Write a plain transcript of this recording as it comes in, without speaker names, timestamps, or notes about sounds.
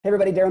Hey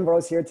everybody, Darren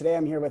Voros here. Today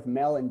I'm here with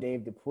Mel and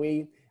Dave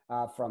Dupuis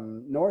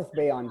from North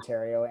Bay,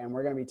 Ontario, and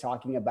we're going to be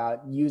talking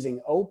about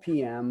using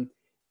OPM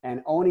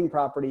and owning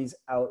properties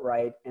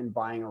outright and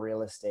buying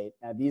real estate.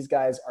 These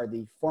guys are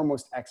the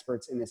foremost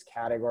experts in this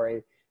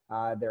category.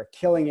 They're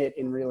killing it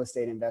in real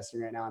estate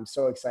investing right now. I'm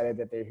so excited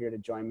that they're here to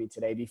join me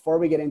today. Before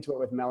we get into it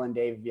with Mel and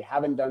Dave, if you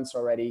haven't done so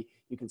already,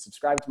 you can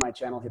subscribe to my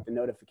channel, hit the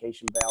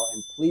notification bell,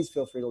 and please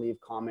feel free to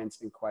leave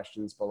comments and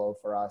questions below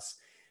for us.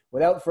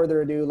 Without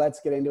further ado,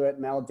 let's get into it.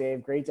 Mel,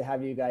 Dave, great to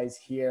have you guys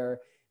here.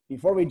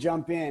 Before we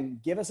jump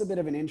in, give us a bit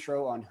of an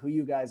intro on who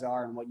you guys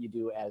are and what you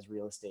do as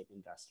real estate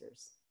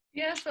investors.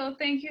 Yeah, so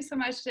thank you so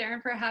much,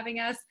 Darren, for having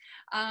us.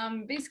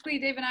 Basically,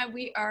 Dave and I,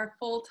 we are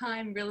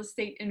full-time real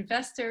estate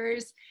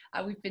investors.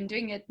 We've been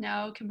doing it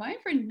now combined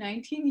for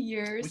 19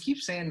 years. We keep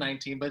saying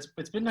 19, but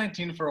it's been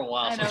 19 for a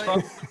while. I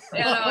know,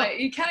 So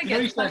you kind of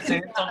get stuck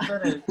saying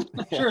something.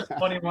 I'm sure it's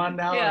 21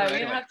 now. Yeah, right? we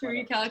have to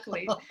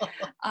recalculate.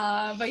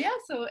 But yeah,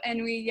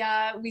 and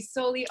we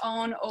solely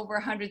own over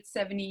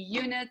 170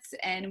 units,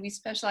 and we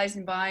specialize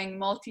in buying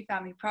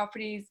multifamily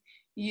properties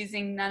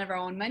using none of our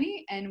own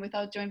money and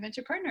without joint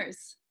venture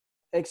partners.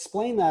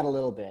 Explain that a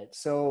little bit.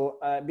 So,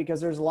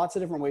 because there's lots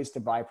of different ways to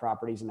buy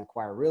properties and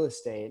acquire real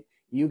estate,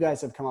 you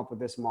guys have come up with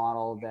this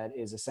model that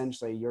is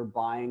essentially you're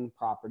buying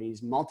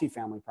properties,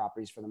 multifamily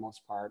properties for the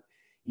most part,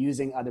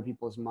 using other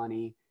people's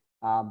money,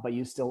 but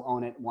you still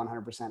own it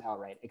 100%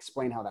 outright.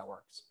 Explain how that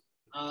works.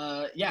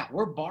 Yeah,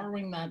 we're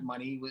borrowing that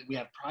money. We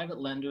have private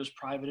lenders,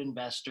 private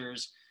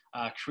investors,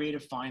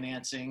 creative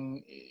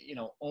financing,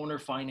 owner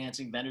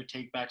financing, vendor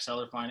take back,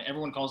 seller finance.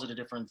 Everyone calls it a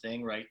different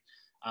thing, right?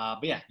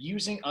 But yeah,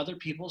 using other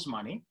people's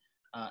money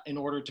in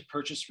order to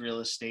purchase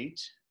real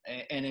estate.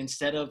 And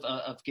instead of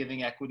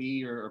giving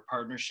equity or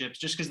partnerships,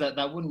 just because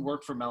that wouldn't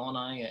work for Mel and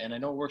I, and I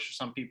know it works for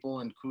some people,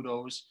 and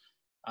kudos,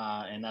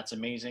 and that's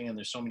amazing, and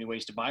there's so many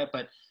ways to buy it,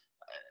 but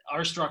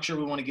our structure,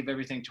 we want to give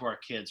everything to our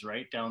kids,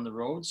 right, down the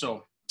road,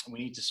 so we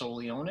need to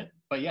solely own it.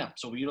 But yeah,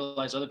 so we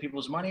utilize other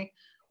people's money,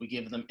 we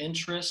give them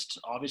interest,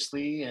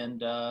 obviously,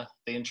 and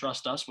they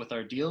entrust us with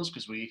our deals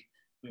because we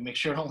make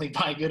sure to only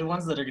buy good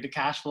ones that are going to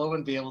cash flow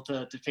and be able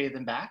to pay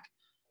them back.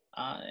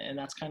 And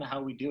that's kind of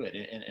how we do it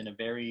in a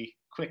very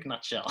quick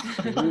nutshell.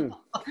 Mm-hmm.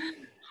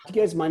 Do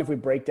you guys mind if we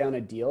break down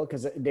a deal?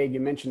 Because Dave, you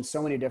mentioned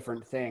so many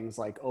different things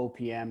like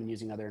OPM and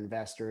using other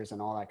investors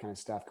and all that kind of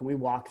stuff. Can we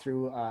walk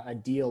through a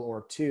deal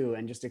or two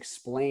and just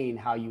explain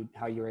how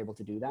you're able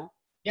to do that?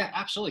 Yeah,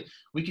 absolutely.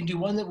 We can do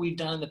one that we've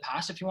done in the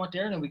past if you want,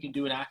 Darren, and we can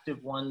do an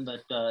active one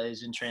that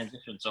is in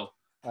transition. So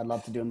I'd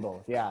love to do them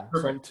both. Yeah.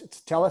 Perfect. So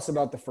tell us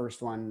about the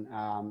first one.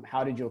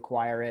 How did you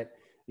acquire it?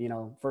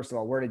 First of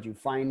all, where did you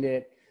find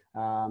it?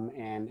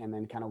 And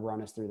then kind of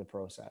run us through the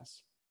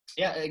process.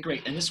 Yeah,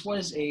 great. And this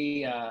was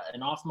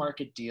an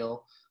off-market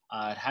deal.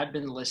 It had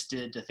been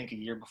listed, I think, a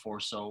year before.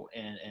 So,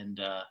 and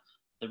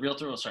the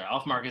realtor,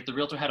 off-market, the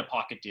realtor had a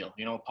pocket deal,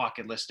 a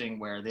pocket listing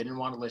where they didn't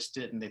want to list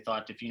it. And they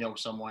thought, if you know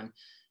someone,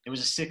 it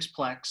was a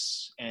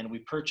sixplex, and we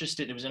purchased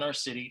it. It was in our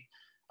city.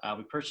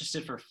 We purchased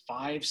it for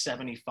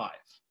 $575.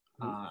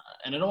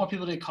 And I don't want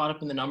people to get caught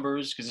up in the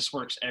numbers because this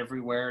works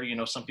everywhere.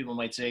 Some people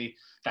might say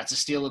that's a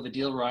steal of a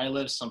deal where I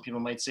live. Some people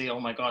might say, oh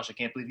my gosh, I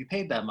can't believe you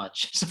paid that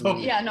much. So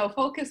yeah, no,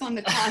 focus on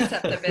the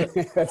concept of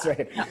it. That's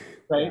right. Yeah.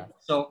 Right. Yeah.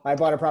 So I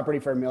bought a property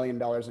for $1 million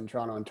in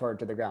Toronto and tore it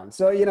to the ground.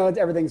 So,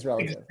 everything's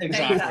relative.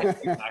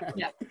 Exactly.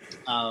 Yeah.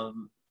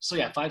 So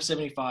yeah,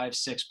 575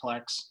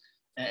 sixplex.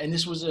 And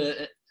this was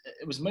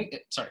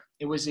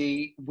it was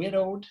a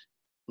widowed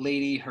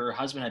lady. Her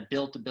husband had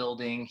built the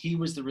building. He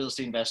was the real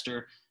estate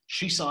investor.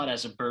 She saw it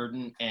as a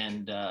burden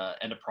and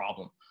a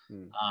problem.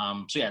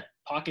 So yeah,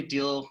 pocket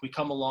deal. We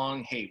come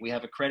along. Hey, we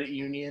have a credit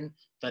union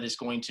that is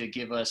going to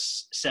give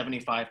us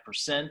 75%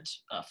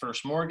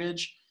 first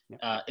mortgage.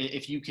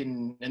 If you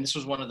can, and this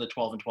was one of the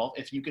 12 and 12,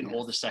 if you can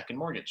hold a second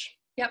mortgage.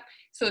 Yep.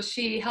 So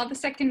she held the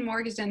second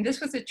mortgage, and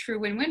this was a true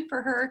win-win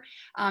for her.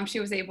 She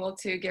was able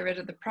to get rid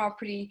of the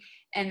property,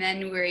 and then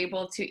we were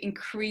able to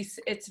increase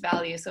its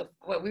value. So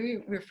what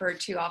we refer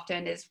to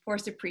often is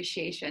forced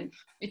appreciation.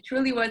 It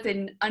truly was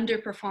an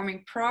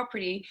underperforming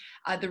property.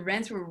 The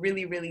rents were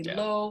really, really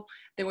low.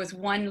 There was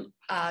one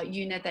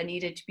unit that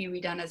needed to be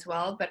redone as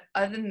well. But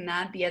other than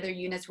that, the other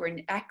units were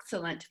in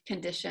excellent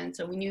condition.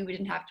 So we knew we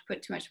didn't have to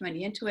put too much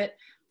money into it.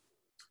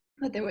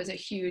 But there was a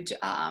huge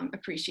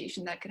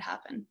appreciation that could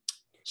happen.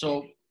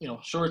 So,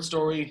 short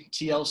story,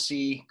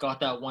 TLC got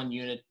that one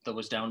unit that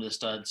was down to the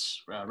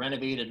studs,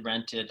 renovated,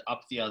 rented,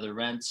 up the other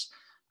rents.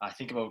 I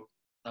think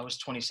that was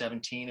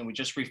 2017, and we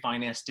just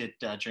refinanced it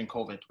during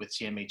COVID with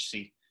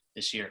CMHC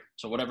this year.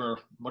 So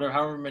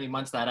however many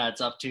months that adds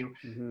up to.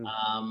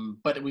 Mm-hmm.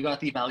 But we got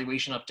the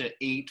evaluation up to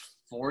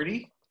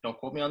 840. Don't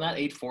quote me on that,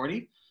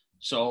 840.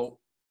 So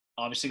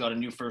obviously got a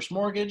new first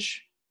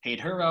mortgage,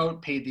 paid her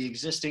out, paid the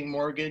existing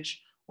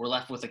mortgage. We're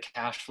left with a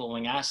cash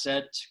flowing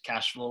asset,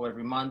 cash flow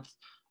every month.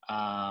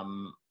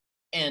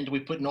 And we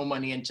put no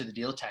money into the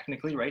deal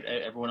technically, right?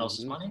 Everyone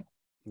else's money.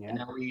 Yeah. And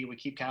now we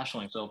keep cash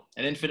flowing. So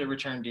an infinite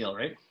return deal,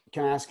 right?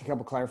 Can I ask a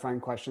couple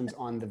clarifying questions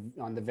on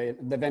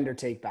the vendor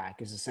take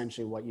back is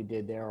essentially what you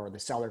did there, or the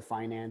seller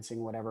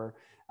financing, whatever.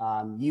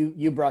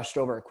 You brushed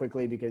over it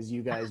quickly because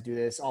you guys do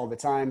this all the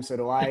time. So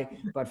do I.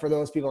 But for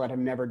those people that have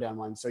never done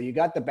one, so you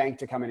got the bank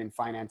to come in and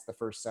finance the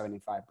first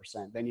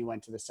 75%. Then you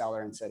went to the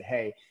seller and said,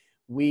 hey,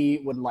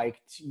 we would like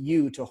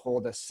you to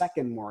hold a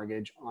second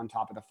mortgage on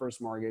top of the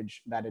first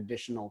mortgage, that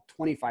additional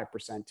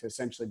 25% to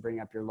essentially bring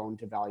up your loan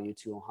to value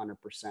to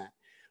 100%.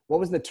 What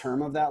was the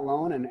term of that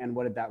loan, and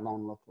what did that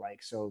loan look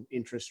like? So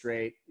interest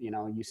rate, you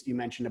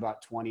mentioned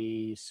about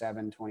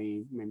 27,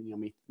 20,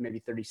 maybe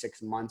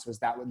 36 months. Was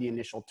that the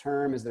initial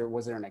term? Was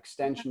there an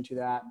extension to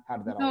that? How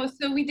did that all work?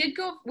 So we did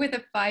go with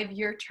a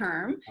 5-year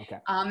term. Okay.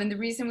 And the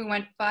reason we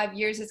went 5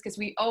 years is because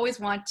we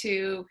always want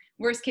to,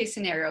 worst case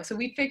scenario. So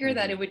we figured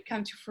that it would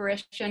come to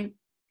fruition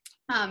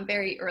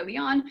very early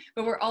on,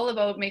 but we're all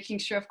about making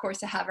sure, of course,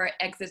 to have our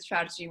exit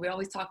strategy. We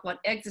always talk about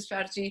exit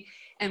strategy,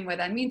 and what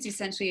that means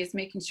essentially is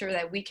making sure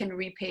that we can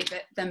repay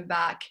them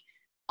back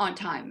on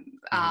time.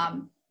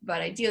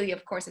 But ideally,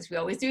 of course, as we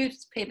always do,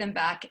 is pay them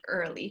back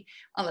early,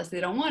 unless they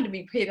don't want to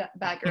be paid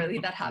back early.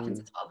 That happens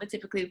as well, but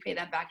typically we pay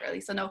them back early.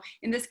 So no,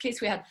 in this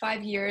case, we had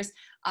 5 years,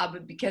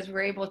 but because we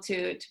were able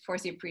to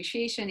force the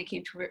appreciation, it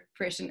came to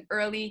fruition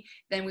early,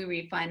 then we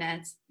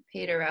refinanced,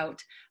 paid her out,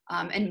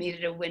 and made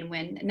it a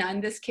win-win. Now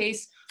in this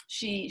case,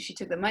 she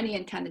took the money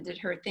and kind of did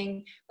her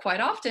thing.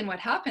 Quite often what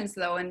happens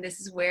though, and this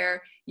is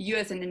where you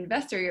as an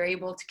investor, you're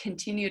able to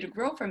continue to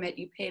grow from it,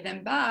 you pay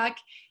them back,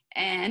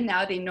 and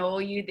now they know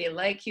you, they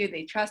like you,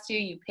 they trust you,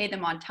 you pay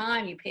them on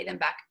time, you pay them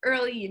back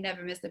early, you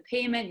never miss a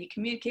payment, you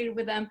communicated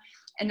with them,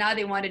 and now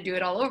they want to do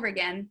it all over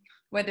again,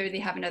 whether they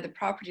have another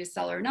property to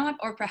sell or not,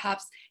 or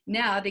perhaps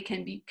now they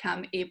can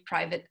become a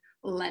private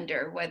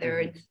lender, whether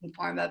it's in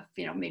form of,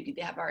 maybe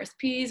they have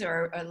RSPs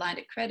or a line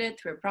of credit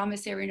through a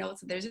promissory note.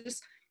 So there's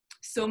just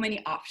so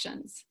many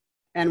options.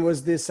 And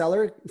was the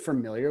seller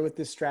familiar with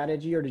this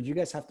strategy, or did you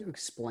guys have to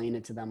explain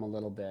it to them a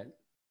little bit?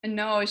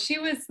 No, she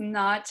was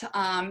not.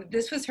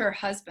 This was her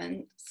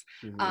husband's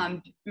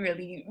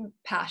really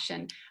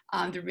passion,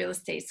 the real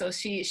estate. So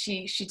she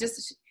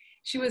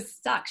was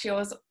stuck. She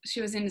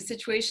was in a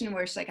situation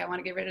where she's like, I want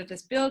to get rid of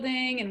this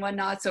building and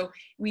whatnot. So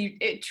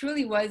it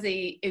truly was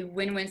a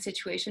win-win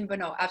situation. But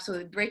no,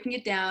 absolutely breaking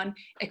it down,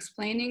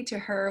 explaining to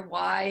her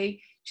why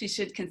she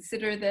should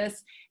consider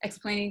this,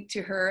 explaining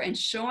to her and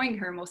showing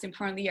her, most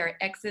importantly, our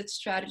exit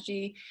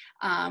strategy.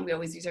 We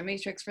always use our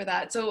matrix for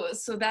that. So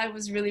that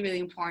was really, really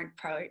important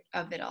part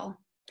of it all.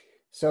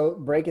 So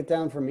break it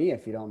down for me,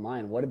 if you don't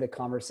mind. What did the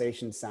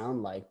conversation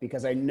sound like?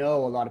 Because I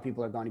know a lot of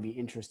people are going to be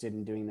interested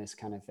in doing this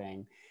kind of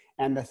thing.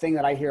 And the thing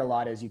that I hear a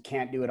lot is you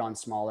can't do it on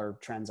smaller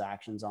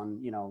transactions, on,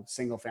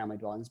 single family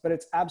dwellings, but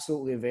it's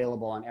absolutely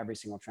available on every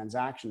single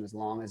transaction as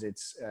long as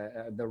it's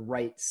the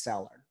right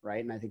seller,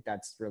 right? And I think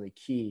that's really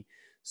key.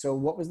 So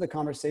what was the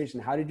conversation?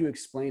 How did you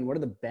explain, what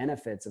are the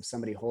benefits of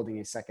somebody holding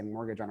a second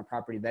mortgage on a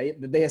property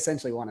that they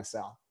essentially want to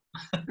sell?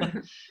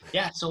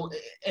 Yeah. So,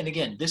 and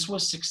again, this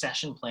was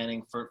succession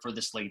planning for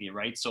this lady,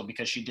 right? So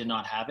because she did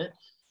not have it,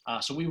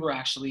 so we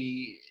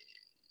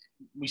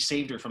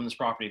saved her from this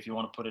property, if you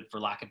want to put it for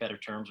lack of better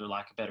terms or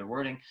lack of better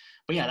wording.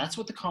 But yeah, that's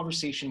what the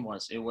conversation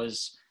was. It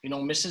was,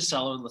 Mrs.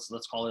 Seller,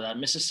 let's call it that.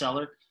 Mrs.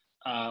 Seller,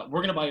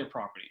 we're going to buy your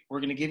property. We're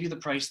going to give you the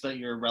price that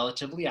you're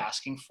relatively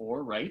asking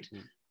for, right?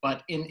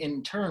 But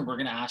in turn, we're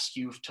going to ask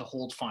you to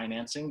hold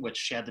financing, which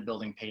she had the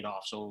building paid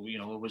off. So,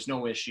 it was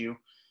no issue.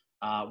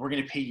 We're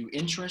going to pay you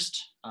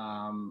interest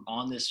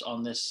on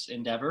this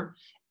endeavor,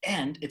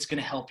 and it's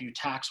going to help you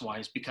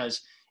tax-wise,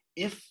 because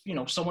if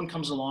someone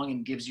comes along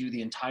and gives you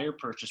the entire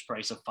purchase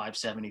price of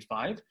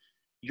 $575,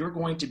 you're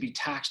going to be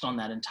taxed on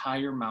that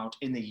entire amount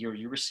in the year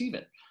you receive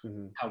it.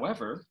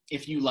 However,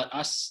 if you let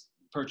us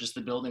purchase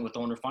the building with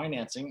owner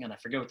financing, and I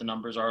forget what the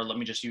numbers are, let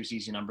me just use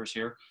easy numbers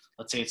here.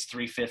 Let's say it's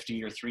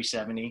 $350 or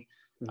 $370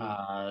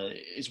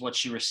 is what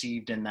she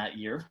received in that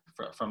year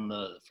from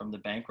the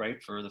bank,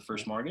 right, for the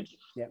first mortgage.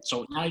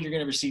 So now you're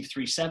going to receive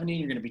 $370,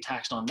 you're going to be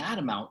taxed on that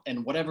amount,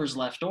 and whatever's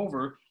left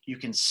over, you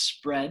can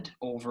spread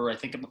over, I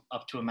think,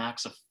 up to a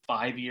max of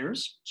 5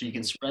 years. So you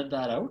can spread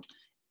that out,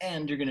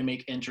 and you're going to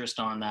make interest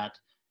on that,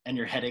 and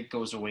your headache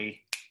goes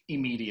away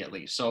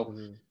immediately. So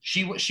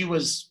she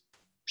was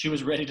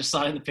ready to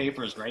sign the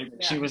papers, right?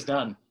 Yeah. She was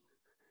done.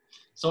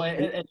 So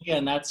and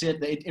again, that's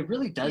it. It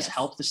really does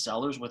help the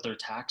sellers with their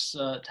tax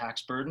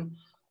burden,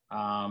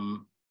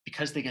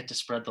 because they get to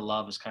spread the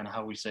love, is kind of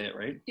how we say it,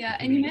 right? Yeah,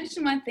 and you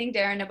mentioned one thing,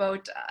 Darren,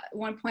 about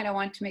one point I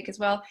want to make as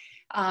well.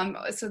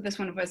 So this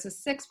one was a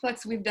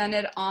 6-plex. We've done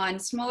it on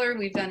smaller,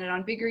 we've done it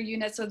on bigger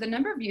units. So the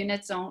number of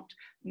units don't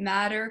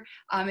matter.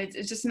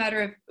 It's just a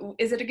matter of,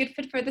 is it a good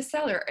fit for the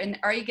seller? And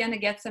are you going to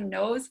get some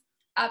no's?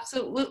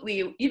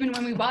 Absolutely. Even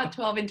when we bought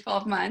 12 in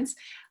 12 months,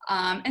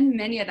 and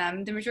many of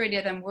them, the majority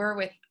of them were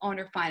with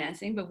owner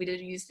financing, but we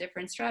did use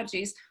different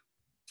strategies.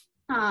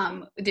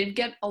 Did we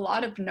get a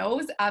lot of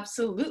no's?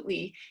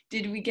 Absolutely.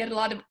 Did we get a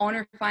lot of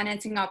owner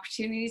financing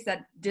opportunities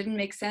that didn't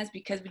make sense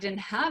because we didn't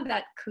have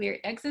that clear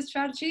exit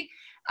strategy?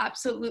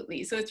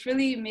 Absolutely. So it's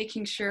really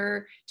making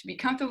sure to be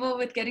comfortable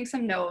with getting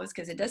some no's,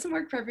 because it doesn't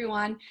work for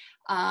everyone.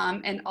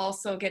 And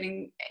also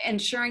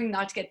ensuring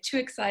not to get too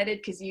excited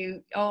because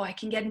I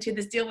can get into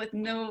this deal with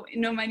no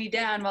money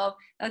down. Well,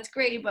 that's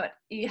great, but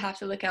you have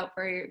to look out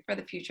for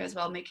the future as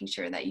well, making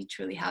sure that you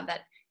truly have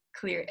that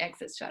clear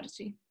exit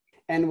strategy.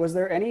 And was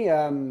there any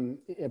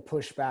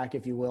pushback,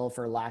 if you will,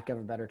 for lack of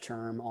a better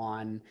term,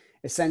 on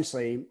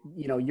essentially,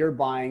 you're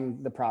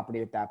buying the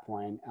property at that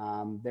point.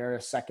 They're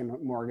a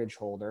second mortgage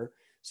holder.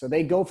 So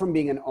they go from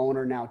being an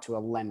owner now to a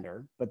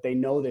lender, but they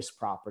know this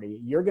property.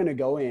 You're going to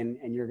go in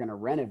and you're going to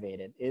renovate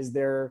it. Is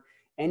there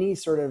any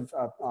sort of,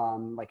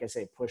 like I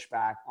say,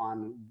 pushback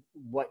on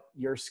what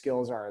your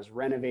skills are as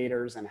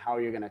renovators and how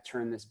you're going to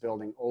turn this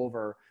building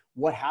over?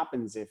 What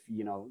happens if,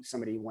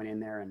 somebody went in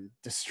there and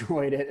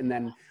destroyed it and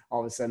then all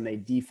of a sudden they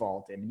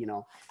defaulted?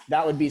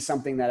 That would be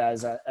something that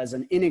as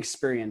an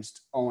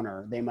inexperienced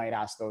owner, they might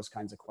ask those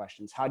kinds of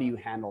questions. How do you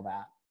handle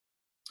that?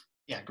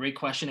 Yeah, great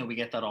question. And we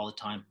get that all the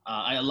time.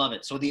 I love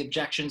it. So the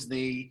objections,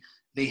 they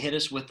hit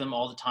us with them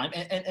all the time,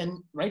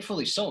 and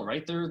rightfully so,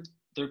 right? They're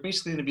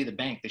basically going to be the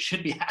bank. They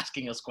should be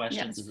asking us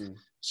questions. Yes. Mm-hmm.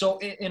 So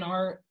in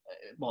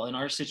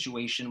our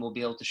situation, we'll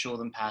be able to show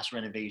them past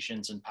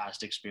renovations and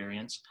past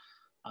experience.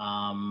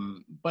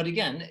 But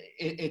again,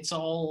 it's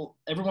all,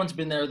 everyone's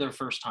been there their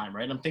first time,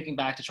 right? I'm thinking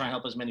back to try and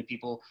help as many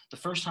people. The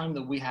first time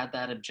that we had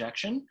that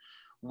objection,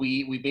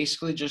 we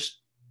basically just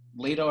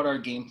laid out our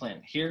game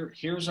plan.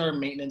 Here's our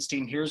maintenance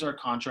team. Here's our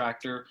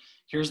contractor.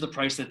 Here's the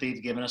price that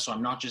they've given us. So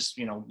I'm not just,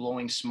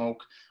 blowing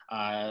smoke.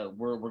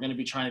 We're going to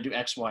be trying to do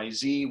X, Y,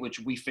 Z, which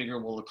we figure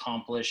will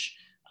accomplish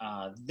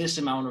this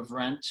amount of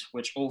rent,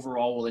 which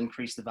overall will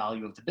increase the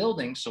value of the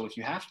building. So if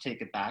you have to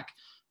take it back,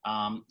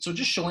 so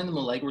just showing them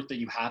the legwork that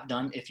you have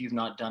done if you've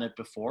not done it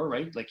before,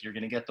 right? Like you're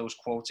going to get those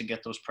quotes and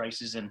get those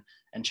prices and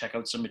check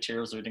out some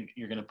materials that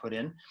you're going to put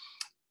in.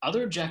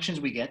 Other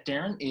objections we get,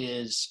 Darren,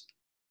 is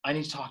I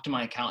need to talk to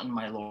my accountant,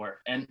 my lawyer.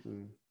 And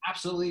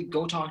absolutely,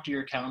 go talk to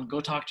your accountant, go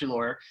talk to your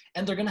lawyer,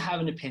 and they're going to have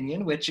an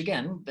opinion, which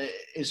again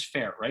is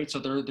fair, right? So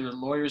their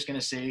lawyer is going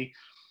to say,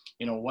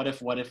 what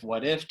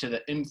if to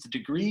the nth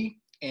degree,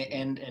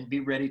 and be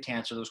ready to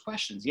answer those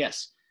questions.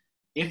 Yes,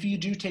 if you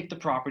do take the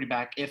property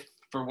back, if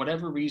for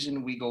whatever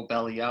reason we go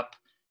belly up,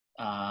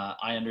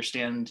 I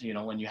understand,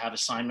 when you have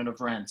assignment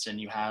of rents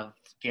and you have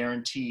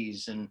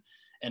guarantees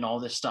and all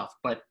this stuff,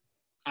 but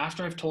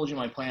after I've told you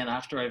my plan,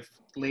 after I've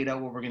laid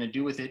out what we're going to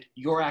do with it,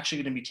 you're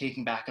actually going to be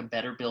taking back a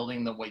better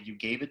building than what you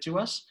gave it to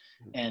us.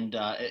 And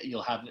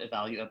you'll have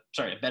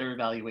a better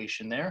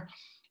evaluation there.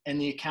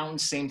 And the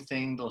accountants, same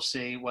thing. They'll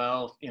say,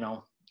 well,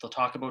 they'll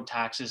talk about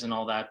taxes and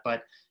all that,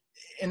 but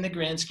in the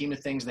grand scheme of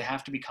things, they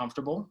have to be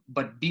comfortable,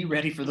 but be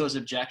ready for those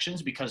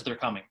objections because they're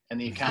coming, and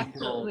the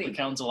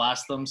accountants will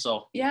ask them.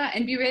 So yeah,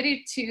 and be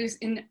ready to,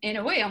 in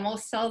a way,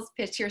 almost sales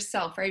pitch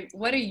yourself, right?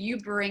 What are you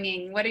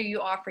bringing? What are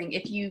you offering?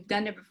 If you've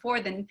done it before,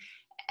 then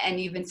and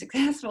you've been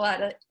successful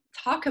at it,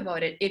 talk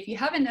about it. If you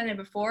haven't done it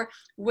before,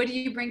 what do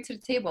you bring to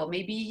the table?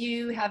 Maybe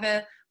you have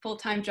a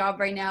full-time job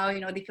right now,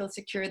 they feel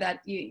secure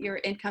that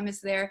your income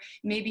is there.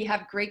 Maybe you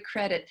have great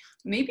credit.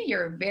 Maybe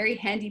you're a very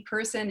handy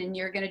person and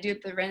you're going to do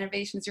the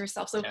renovations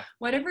yourself. So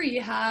whatever you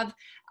have,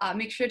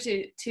 make sure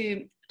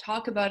to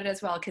talk about it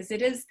as well, because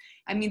it is,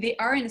 they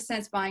are in a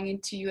sense buying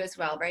into you as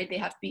well, right? They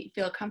have to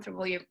feel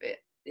comfortable.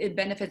 It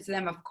benefits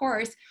them, of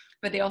course,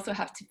 but they also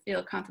have to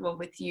feel comfortable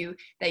with you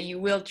that you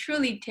will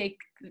truly take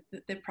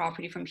the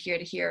property from here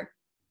to here.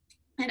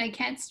 And I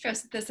can't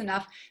stress this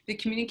enough, the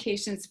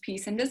communications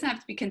piece, and it doesn't have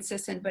to be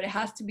consistent, but it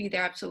has to be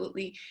there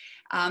absolutely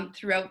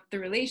throughout the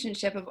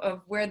relationship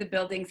of where the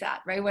building's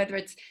at, right? Whether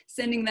it's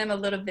sending them a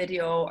little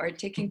video or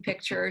taking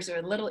pictures or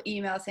a little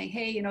email saying,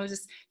 hey,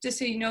 just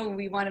so you know,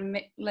 we want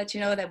to let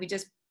you know that we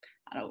just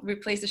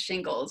replace the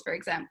shingles, for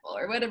example,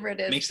 or whatever it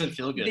is. Makes them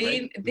feel good,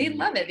 right? They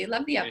love it. They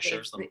love the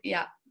updates.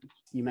 Yeah.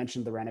 You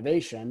mentioned the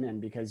renovation,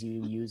 and because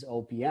you use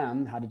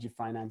OPM, how did you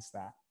finance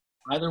that?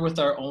 Either with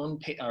our own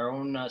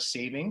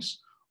savings,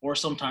 or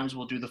sometimes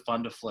we'll do the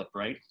fund to flip,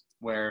 right?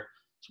 Where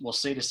we'll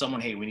say to someone,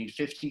 hey, we need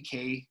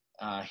 $50K.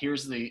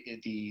 Here's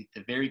the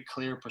very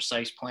clear,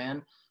 precise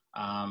plan.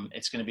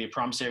 It's going to be a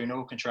promissory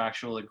note,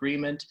 contractual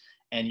agreement,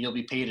 and you'll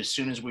be paid as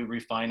soon as we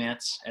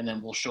refinance. And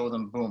then we'll show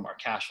them, boom, our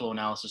cash flow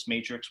analysis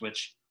matrix,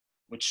 which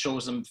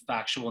shows them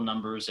factual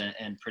numbers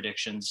and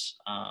predictions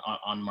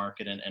on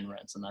market and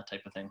rents and that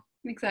type of thing.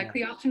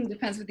 Exactly. Yeah. Often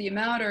depends with the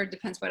amount, or it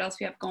depends what else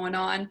we have going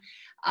on.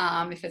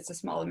 If it's a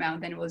small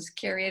amount, then we'll just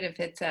carry it. If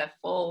it's a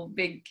full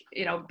big,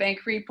 bank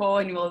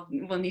repo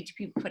and we'll need to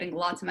be putting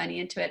lots of money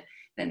into it,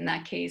 then in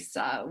that case,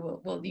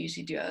 we'll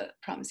usually do a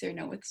promissory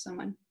note with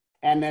someone.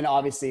 And then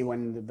obviously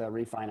when the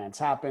refinance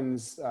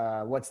happens,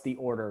 what's the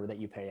order that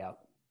you pay out?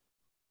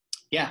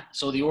 Yeah.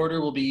 So the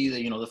order will be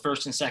the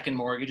first and second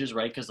mortgages,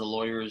 right? Because the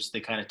lawyers, they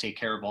kind of take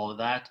care of all of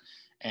that.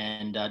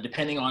 And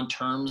depending on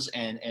terms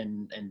and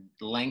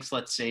lengths,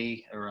 let's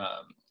say, or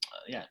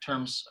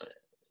terms,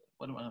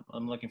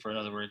 I'm looking for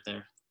another word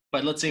there.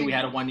 But let's say we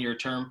had a 1-year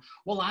term.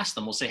 We'll ask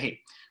them, we'll say, hey,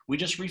 we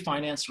just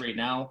refinanced right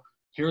now.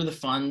 Here are the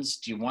funds.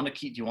 Do you want to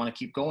keep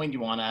going? Do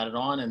you want to add it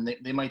on? And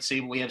they might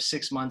say, well, we have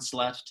 6 months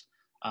left.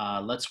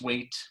 Let's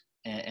wait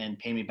and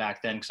pay me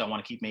back then, because I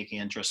want to keep making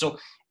interest. So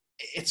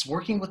it's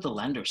working with the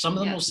lender. Some of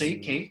them will say,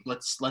 okay,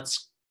 let's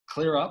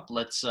clear up.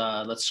 Let's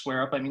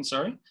square up.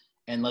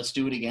 And let's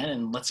do it again.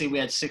 And let's say we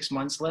had 6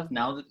 months left.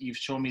 Now that you've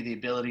shown me the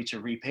ability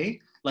to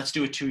repay, let's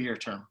do a 2-year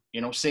term.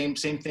 Same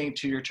thing,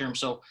 2-year term.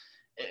 So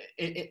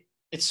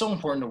it's so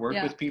important to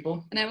work with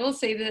people. And I will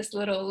say this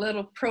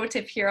little pro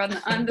tip here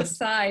on the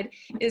side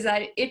is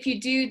that if you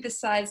do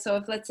decide, so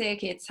if let's say,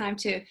 okay, it's time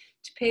to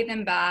pay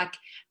them back,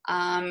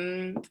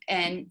 and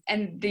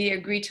they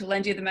agree to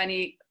lend you the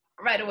money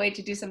right away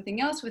to do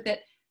something else with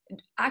it,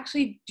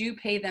 actually do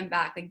pay them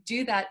back. Like,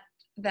 do that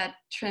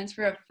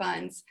transfer of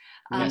funds.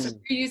 So if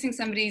you're using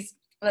somebody's,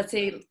 let's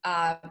say,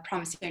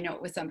 promissory note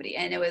with somebody,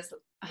 and it was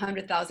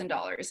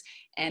 $100,000,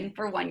 and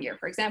for 1 year,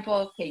 for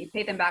example, okay, you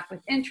pay them back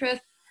with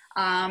interest.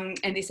 And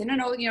they say,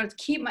 no,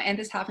 keep my, and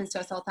this happens to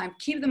us all the time,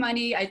 keep the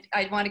money.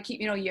 I want to keep,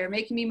 you're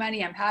making me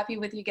money. I'm happy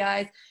with you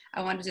guys.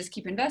 I want to just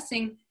keep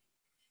investing.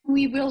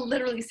 We will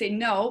literally say,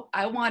 no,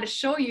 I want to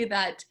show you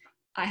that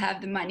I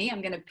have the money.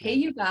 I'm going to pay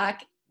you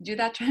back, do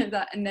that,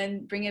 and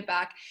then bring it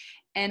back.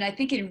 And I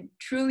think it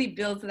truly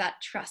builds that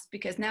trust,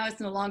 because now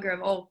it's no longer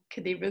of, oh,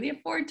 could they really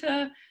afford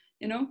to,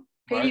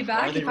 pay me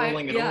back? Why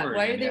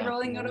are they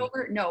rolling it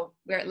over? No,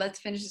 let's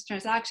finish this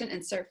transaction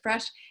and start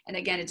fresh. And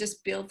again, it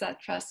just builds that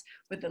trust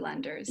with the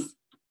lenders.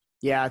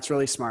 Yeah, it's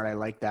really smart. I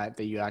like that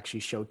you actually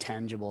show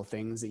tangible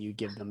things that you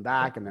give them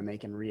back, and then they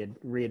can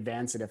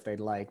re-advance it if they'd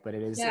like. But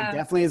it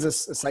definitely is a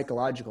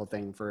psychological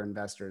thing for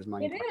investors.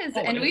 Money. It is.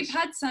 And we've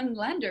had some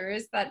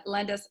lenders that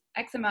lend us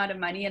X amount of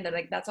money, and they're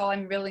like, that's all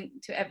I'm willing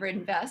to ever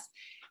invest.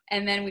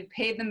 And then we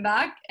paid them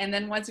back. And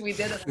then once we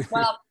did it,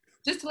 well,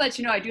 just to let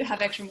you know, I do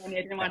have extra money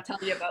I didn't want to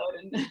tell you about.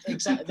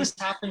 Exactly. This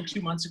happened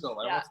 2 months ago.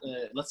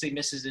 Let's say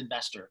Mrs.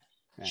 Investor.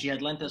 Yeah. She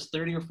had lent us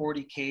 30 or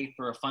 40K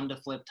for a fund to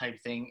flip type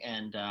thing.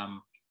 And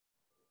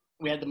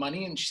we had the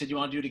money, and she said, you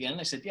want to do it again?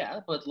 And I said, yeah,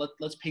 but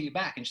let's pay you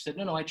back. And she said,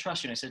 no, I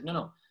trust you. And I said,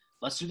 no,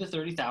 let's do the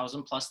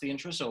 30,000 plus the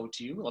interest owed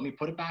to you. Let me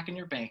put it back in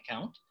your bank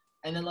account.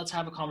 And then let's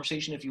have a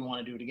conversation if you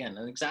want to do it again.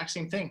 And the exact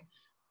same thing.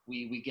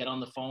 We get on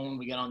the phone,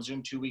 we get on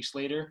Zoom 2 weeks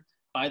later.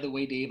 By the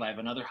way, Dave, I have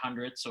another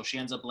 100. So she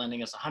ends up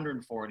lending us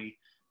 140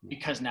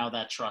 because now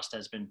that trust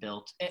has been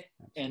built.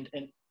 And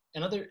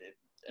another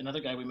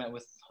guy we met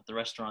with at the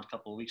restaurant a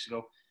couple of weeks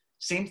ago,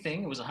 same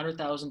thing. It was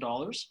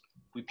 $100,000.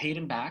 We paid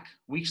him back.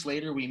 Weeks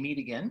later, we meet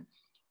again.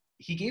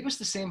 He gave us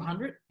the same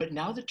 100, but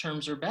now the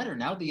terms are better.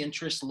 Now the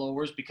interest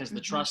lowers because the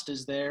trust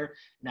is there.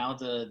 Now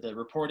the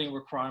reporting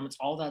requirements,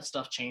 all that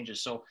stuff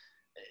changes. So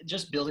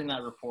just building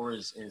that rapport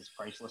is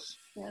priceless.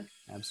 Yeah,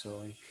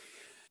 absolutely.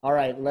 All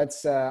right,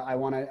 let's. I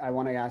want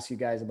to ask you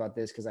guys about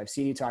this, because I've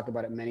seen you talk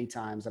about it many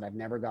times, and I've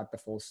never got the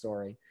full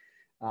story.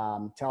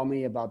 Tell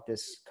me about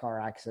this car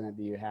accident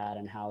that you had,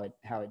 and how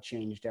it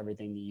changed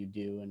everything that you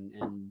do,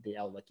 and the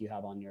outlook you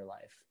have on your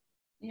life.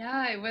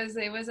 Yeah, it was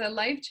a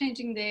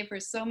life-changing day for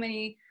so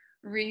many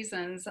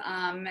reasons.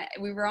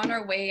 We were on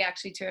our way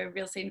actually to a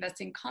real estate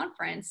investing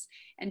conference,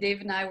 and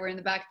Dave and I were in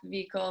the back of the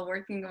vehicle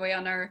working away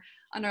on our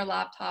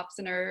laptops,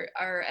 and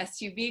our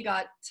SUV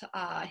got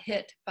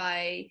hit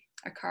by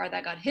a car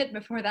that got hit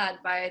before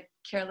that by a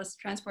careless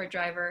transport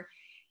driver.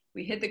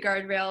 We hit the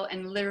guardrail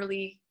and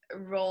literally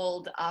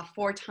rolled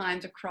 4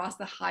 times across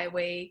the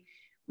highway.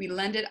 We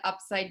landed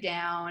upside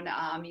down.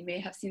 You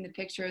may have seen the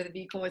picture. The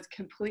vehicle was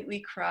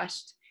completely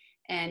crushed,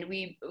 and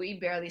we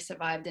barely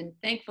survived. And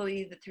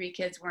thankfully, the 3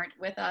 kids weren't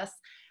with us.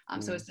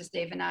 So it's just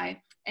Dave and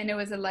I. And it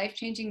was a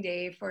life-changing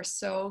day for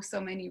so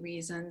many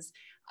reasons.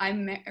 I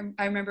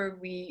remember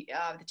they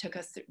took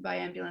us by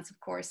ambulance, of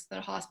course, to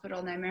the hospital.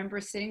 And I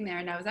remember sitting there,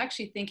 and I was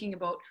actually thinking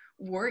about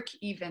work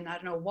even. I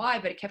don't know why,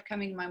 but it kept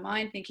coming to my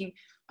mind, thinking,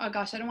 oh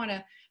gosh, I don't want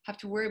to have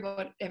to worry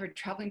about ever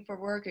traveling for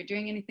work or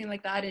doing anything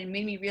like that. And it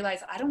made me realize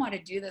I don't want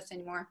to do this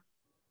anymore.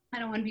 I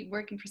don't want to be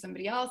working for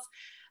somebody else.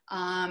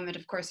 And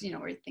of course,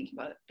 we're thinking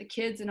about the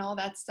kids and all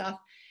that stuff.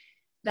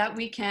 That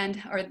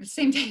weekend, or the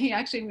same day,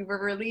 actually, we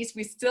were released.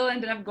 We still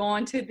ended up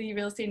going to the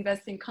real estate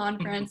investing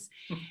conference.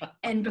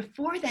 And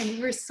before then, we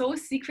were so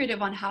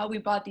secretive on how we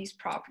bought these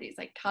properties.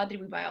 Like, how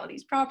did we buy all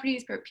these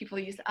properties? Where people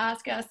used to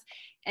ask us,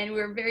 and we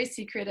were very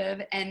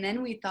secretive. And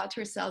then we thought to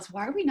ourselves,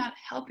 why are we not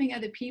helping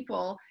other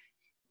people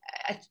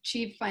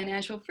achieve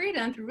financial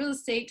freedom through real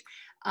estate?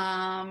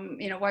 Why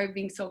are we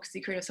being so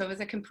secretive? So it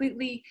was a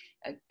complete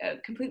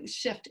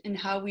shift in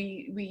how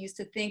we used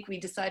to think. We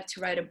decided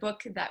to write a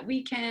book that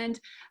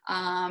weekend.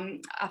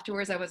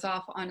 Afterwards, I was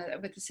off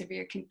with a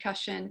severe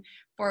concussion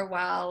for a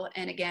while,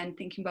 and again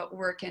thinking about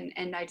work,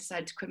 and I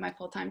decided to quit my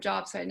full-time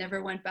job. So I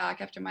never went back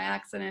after my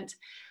accident.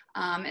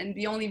 And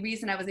the only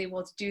reason I was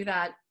able to do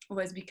that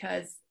was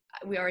because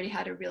we already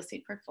had a real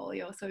estate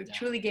portfolio. So it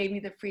truly gave me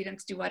the freedom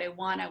to do what I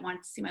want. I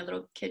wanted to see my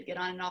little kid get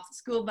on and off the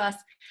school bus.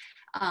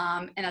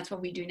 And that's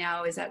what we do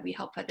now, is that we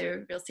help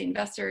other real estate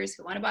investors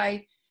who want to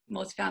buy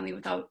multifamily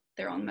without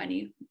their own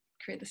money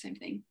create the same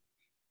thing.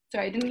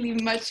 Sorry, I didn't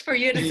leave much for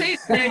you to say. You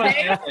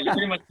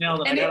pretty much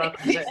nailed it. I got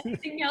nothing to say.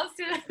 Anything else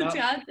to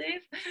add,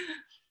 Dave?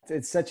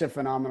 It's such a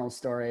phenomenal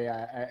story.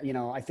 You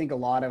know, I think a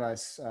lot of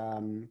us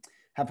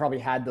have probably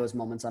had those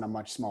moments on a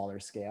much smaller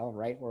scale,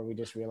 right? Where we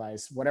just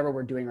realize whatever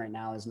we're doing right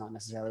now is not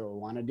necessarily what we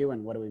want to do.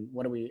 And what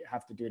do we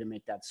have to do to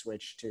make that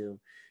switch to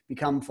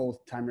become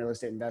full-time real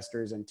estate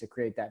investors and to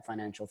create that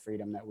financial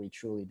freedom that we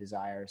truly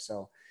desire.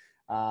 So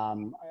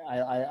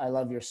I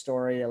love your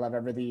story. I love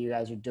everything you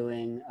guys are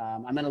doing.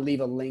 I'm going to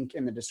leave a link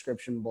in the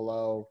description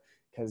below,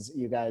 because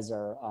you guys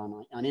are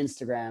on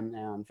Instagram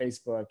and on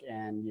Facebook,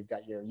 and you've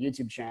got your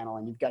YouTube channel,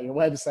 and you've got your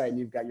website, and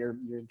you've got your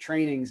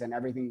trainings and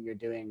everything that you're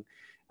doing.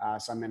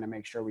 So I'm going to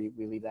make sure we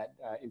leave that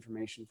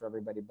information for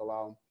everybody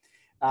below.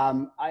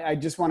 I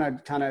just want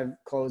to kind of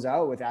close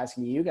out with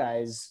asking you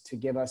guys to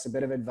give us a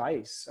bit of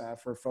advice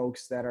for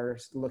folks that are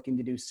looking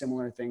to do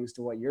similar things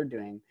to what you're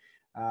doing.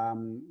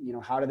 You know,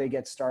 how do they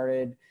get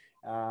started?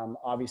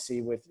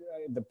 Obviously with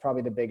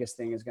probably the biggest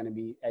thing is going to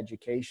be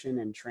education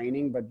and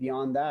training, but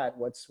beyond that,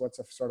 what's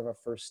a sort of a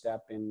first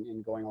step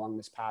in going along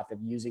this path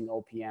of using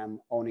OPM,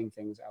 owning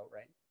things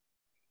outright?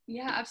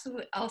 Yeah,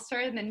 absolutely. I'll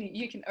start, and then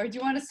you can, or do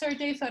you want to start,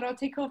 Dave, so I don't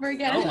take over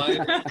again?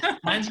 No,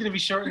 mine's going to be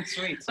short and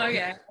sweet. So.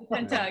 Okay, I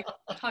tend to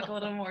talk a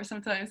little more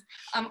sometimes.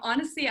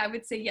 Honestly, I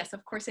would say yes,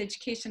 of course,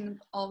 education,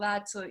 all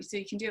that, so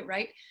you can do it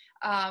right.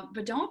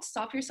 But don't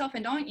stop yourself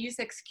and don't use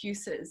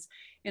excuses.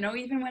 You know,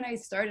 even when I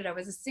started, I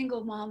was a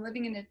single mom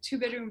living in a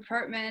 2-bedroom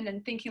apartment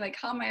and thinking like,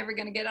 how am I ever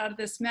going to get out of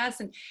this mess?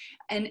 And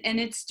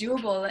it's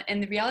doable.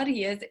 And the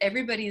reality is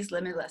everybody is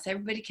limitless.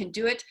 Everybody can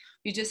do it.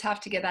 You just have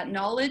to get that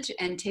knowledge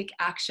and take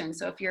action.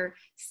 So if you're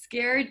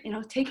scared, you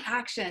know, take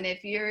action.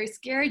 If you're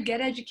scared,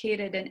 get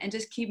educated and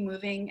just keep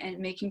moving and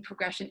making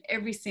progression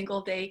every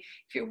single day.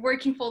 If you're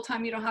working full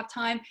time, you don't have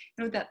time,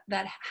 you know,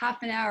 that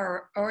half an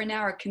hour or an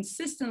hour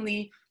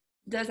consistently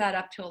does add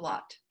up to a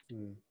lot.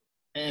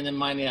 And then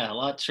mine, yeah, a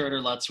lot shorter,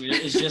 a lot sweeter.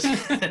 It's just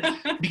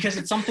because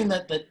it's something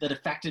that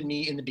affected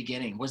me in the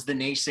beginning, was the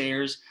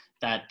naysayers,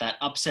 that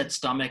upset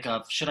stomach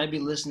of, should I be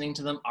listening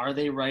to them? Are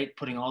they right?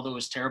 Putting all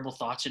those terrible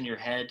thoughts in your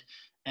head,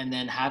 and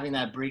then having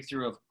that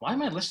breakthrough of, why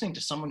am I listening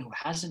to someone who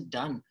hasn't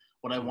done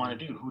what I want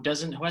to do, who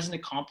hasn't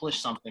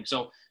accomplished something?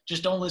 So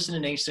just don't listen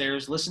to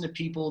naysayers. Listen to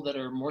people that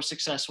are more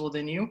successful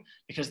than you,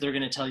 because they're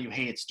going to tell you,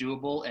 hey, it's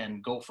doable,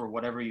 and go for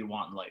whatever you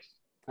want in life.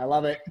 I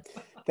love it.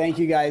 Thank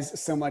you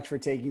guys so much for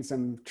taking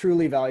some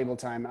truly valuable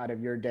time out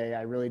of your day.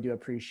 I really do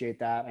appreciate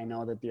that. I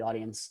know that the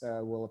audience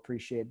will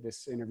appreciate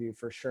this interview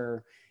for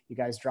sure. You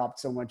guys dropped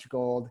so much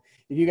gold.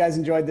 If you guys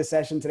enjoyed this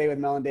session today with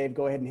Mel and Dave,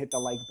 go ahead and hit the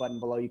like button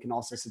below. You can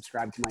also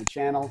subscribe to my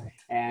channel,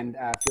 and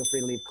feel free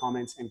to leave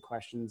comments and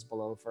questions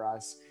below for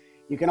us.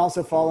 You can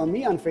also follow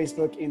me on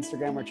Facebook,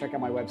 Instagram, or check out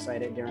my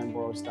website at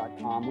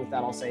darrenvoros.com. With that,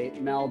 I'll say,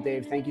 Mel,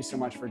 Dave, thank you so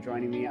much for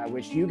joining me. I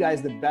wish you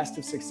guys the best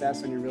of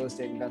success on your real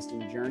estate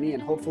investing journey,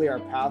 and hopefully our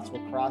paths will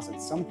cross at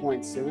some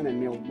point soon,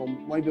 and we'll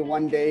maybe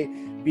one day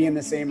be in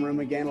the same room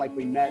again like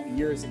we met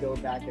years ago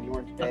back in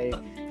North Bay.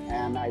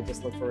 And I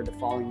just look forward to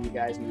following you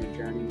guys in your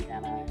journey,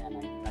 and I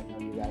know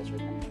you guys are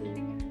going to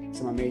do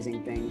some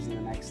amazing things in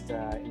the next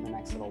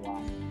little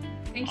while.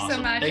 Thanks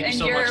so much. And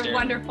you're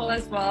wonderful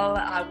as well.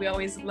 We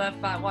always love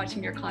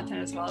watching your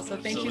content as well. So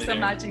thank you so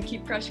much, and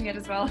keep crushing it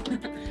as well.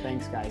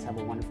 Thanks, guys. Have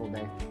a wonderful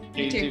day.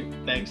 You too.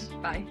 Thanks.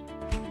 Bye.